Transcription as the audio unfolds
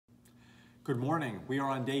Good morning. We are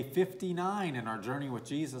on day 59 in our journey with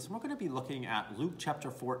Jesus. We're going to be looking at Luke chapter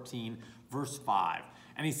 14, verse 5.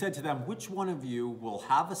 And he said to them, "Which one of you will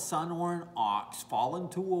have a son or an ox fall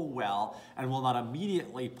into a well and will not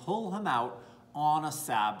immediately pull him out on a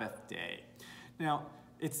Sabbath day?" Now,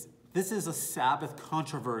 this is a Sabbath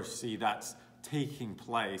controversy that's taking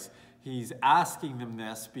place. He's asking them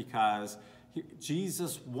this because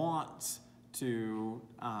Jesus wants to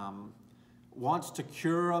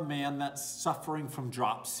cure a man that's suffering from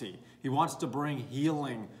dropsy. He wants to bring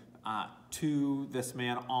healing to this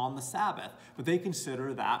man on the Sabbath, but they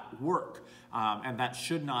consider that work, and that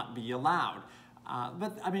should not be allowed.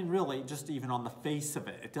 But I mean, really, just even on the face of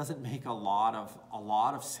it, it doesn't make a lot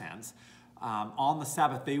of sense. On the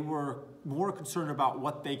Sabbath, they were more concerned about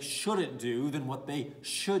what they shouldn't do than what they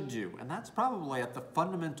should do. And that's probably at the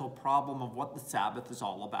fundamental problem of what the Sabbath is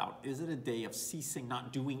all about. Is it a day of ceasing,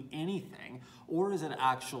 not doing anything, or is it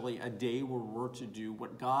actually a day where we're to do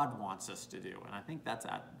what God wants us to do? And I think that's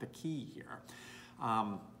at the key here.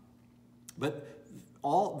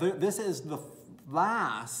 This is the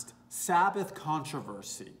last Sabbath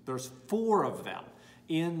controversy. There's 4 of them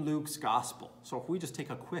in Luke's gospel. So if we just take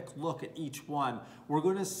a quick look at each one, we're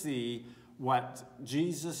going to see what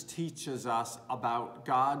Jesus teaches us about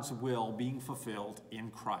God's will being fulfilled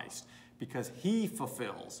in Christ, because he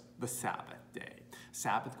fulfills the Sabbath day.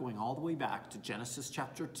 Sabbath going all the way back to Genesis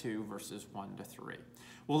chapter 2, verses 1 to 3.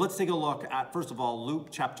 Well, let's take a look at, first of all, Luke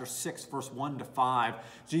chapter 6, verse 1 to 5.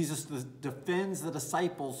 Jesus defends the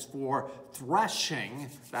disciples for threshing.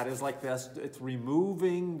 That is like this. It's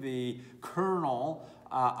removing the kernel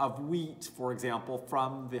of wheat, for example,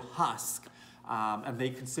 from the husk. And they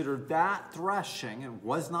considered that threshing and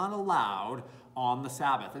was not allowed on the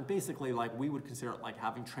Sabbath. And basically, like, we would consider it like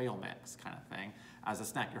having trail mix kind of thing. As a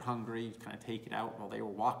snack, you're hungry, you kind of take it out. While they were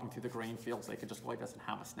walking through the grain fields, they could just like this and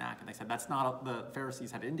have a snack. And they said that's not, the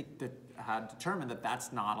Pharisees had determined that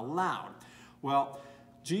that's not allowed. Well,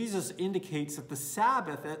 Jesus indicates that the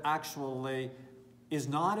Sabbath actually is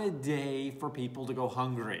not a day for people to go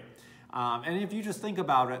hungry. And if you just think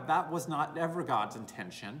about it, that was not ever God's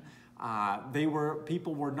intention.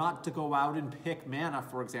 People were not to go out and pick manna,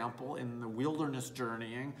 for example, in the wilderness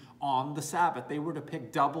journeying on the Sabbath. They were to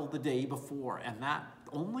pick double the day before, and that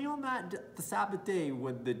only on the Sabbath day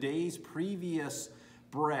would the day's previous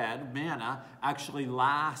bread, manna, actually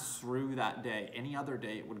last through that day. Any other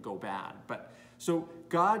day it would go bad. So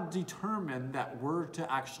God determined that we're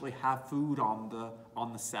to actually have food on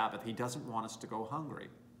the Sabbath. He doesn't want us to go hungry.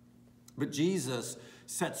 But Jesus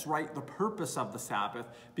sets right the purpose of the Sabbath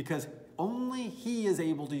because only he is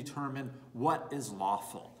able to determine what is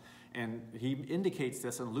lawful. And he indicates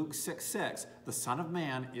this in Luke 6:6. The Son of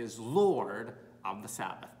Man is Lord of the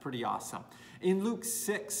Sabbath. Pretty awesome. In Luke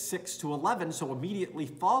 6:6 to 11, so immediately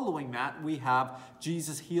following that, we have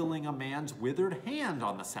Jesus healing a man's withered hand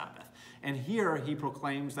on the Sabbath. And here he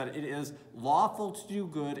proclaims that it is lawful to do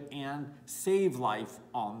good and save life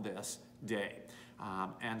on this day.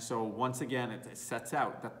 And so once again, it sets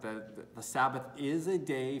out that the Sabbath is a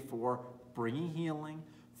day for bringing healing,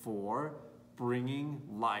 for bringing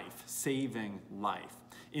life, saving life.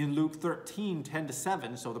 In Luke 13:10 to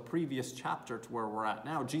 7, so the previous chapter to where we're at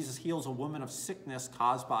now, Jesus heals a woman of sickness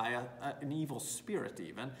caused by an evil spirit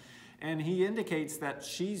even. And he indicates that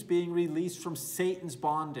she's being released from Satan's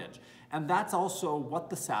bondage. And that's also what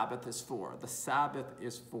the Sabbath is for. The Sabbath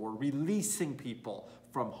is for releasing people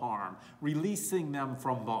from harm, releasing them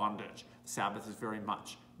from bondage. The Sabbath is very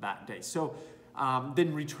much that day. So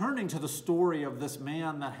then returning to the story of this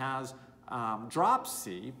man that has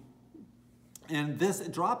dropsy, and this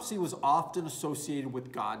dropsy was often associated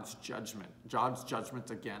with God's judgment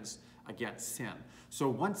against sin. So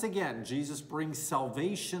once again, Jesus brings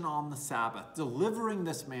salvation on the Sabbath, delivering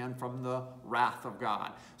this man from the wrath of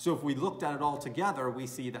God. So if we looked at it all together, we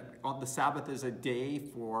see that on the Sabbath is a day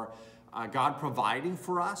for God providing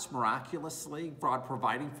for us miraculously, God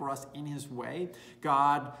providing for us in his way,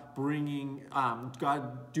 God doing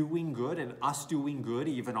good and us doing good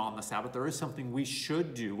even on the Sabbath. There is something we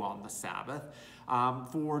should do on the Sabbath.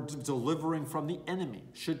 For delivering from the enemy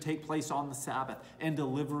should take place on the Sabbath, and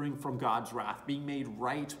delivering from God's wrath, being made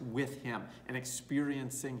right with him and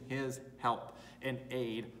experiencing his help and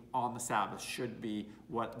aid on the Sabbath should be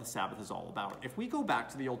what the Sabbath is all about. If we go back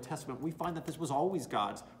to the Old Testament, we find that this was always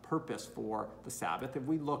God's purpose for the Sabbath. If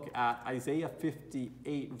we look at Isaiah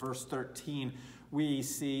 58, verse 13, we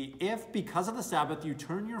see, if because of the Sabbath you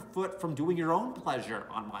turn your foot from doing your own pleasure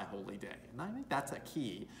on my holy day. And I think that's a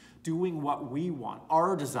key. Doing what we want,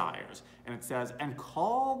 our desires. And it says, and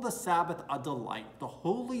call the Sabbath a delight, the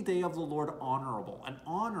holy day of the Lord honorable, and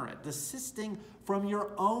honor it, desisting from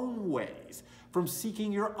your own ways, from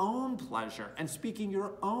seeking your own pleasure and speaking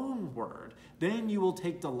your own word. Then you will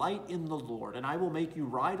take delight in the Lord, and I will make you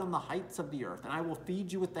ride on the heights of the earth, and I will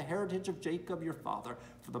feed you with the heritage of Jacob your father,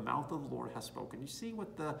 for the mouth of the Lord has spoken. You see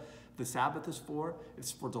what the Sabbath is for?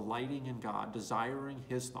 It's for delighting in God, desiring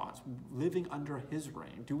his thoughts, living under his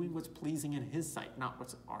reign, doing what's pleasing in his sight, not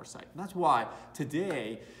what's our sight. And that's why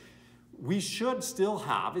today we should still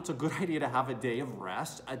have, it's a good idea to have a day of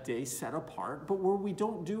rest, a day set apart, but where we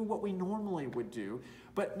don't do what we normally would do.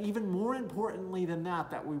 But even more importantly than that,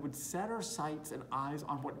 that we would set our sights and eyes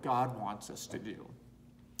on what God wants us to do.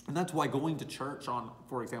 And that's why going to church on,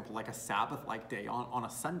 for example, like a Sabbath-like day, on a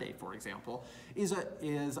Sunday, for example, is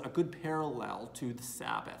a good parallel to the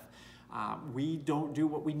Sabbath. We don't do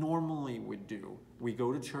what we normally would do. We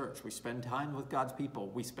go to church, we spend time with God's people,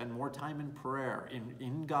 we spend more time in prayer,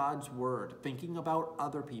 in God's word, thinking about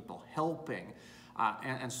other people, helping,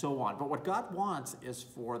 and so on. But what God wants is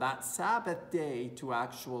for that Sabbath day to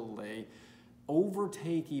actually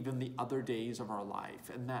overtake even the other days of our life,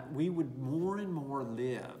 and that we would more and more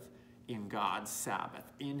live in God's Sabbath,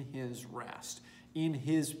 in his rest, in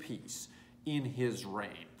his peace, in his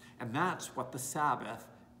reign. And that's what the Sabbath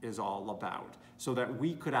is all about, so that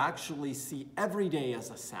we could actually see every day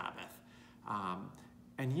as a Sabbath,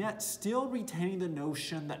 and yet still retaining the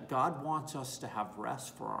notion that God wants us to have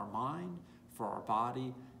rest for our mind, for our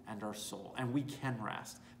body, and our soul. And we can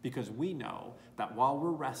rest because we know that while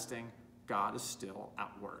we're resting, God is still at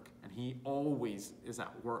work, and he always is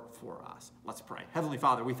at work for us. Let's pray. Heavenly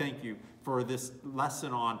Father, we thank you for this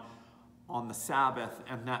lesson on the Sabbath,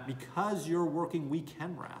 and that because you're working, we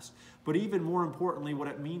can rest. But even more importantly, what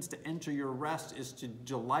it means to enter your rest is to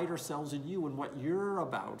delight ourselves in you and what you're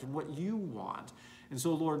about and what you want. And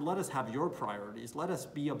so, Lord, let us have your priorities. Let us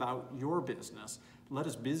be about your business. Let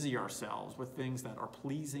us busy ourselves with things that are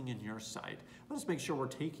pleasing in your sight. Let us make sure we're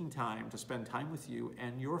taking time to spend time with you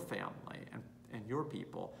and your family and your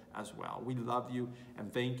people as well. We love you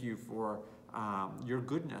and thank you for your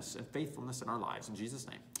goodness and faithfulness in our lives. In Jesus'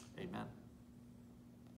 name, amen.